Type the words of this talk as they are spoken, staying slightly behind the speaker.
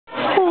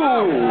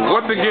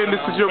once again, this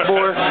is your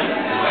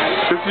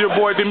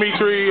boy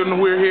Dimitri,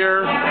 and we're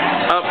here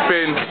up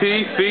in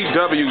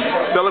TCW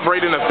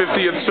celebrating the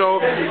 50th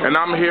show, and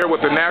I'm here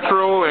with the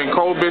Natural and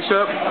Cole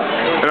Bishop,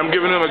 and I'm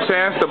giving them a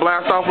chance to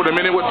blast off with a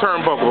minute with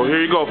Turnbuckle.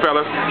 Here you go,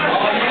 fellas.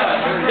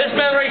 This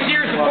man right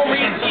here is the former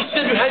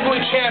TCW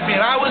heavyweight champion.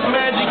 I was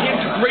managing him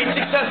to great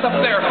success up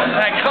there, and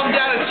I come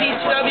down to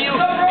TCW,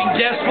 and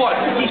guess what?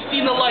 He's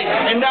seen the light,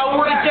 and now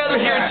we're together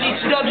here at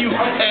TCW,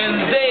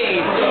 and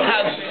they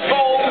have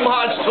so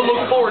much to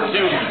look forward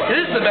to.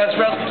 This is the best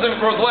wrestling in the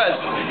Pacific Northwest,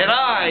 and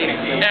I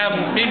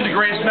am maybe the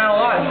greatest man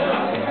alive.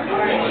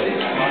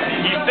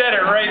 You said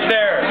it right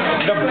there.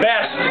 The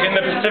best in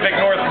the Pacific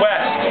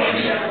Northwest.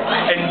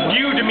 And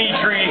you,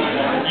 Dimitri,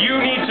 you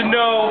need to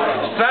know,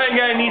 Sign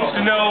Guy needs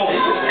to know,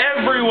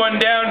 everyone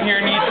down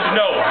here needs to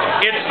know.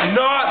 It's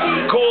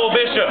not Cole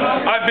Bishop.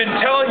 I've been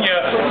telling you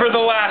for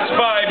the last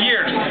 5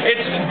 years.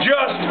 It's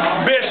just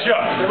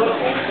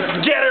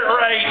Bishop. Get it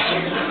right.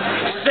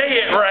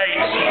 Say it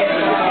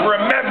right.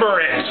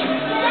 Remember it.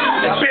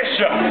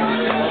 Bishop.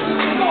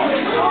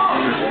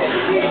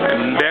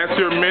 And that's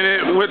your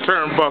minute with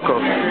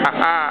Turnbuckle.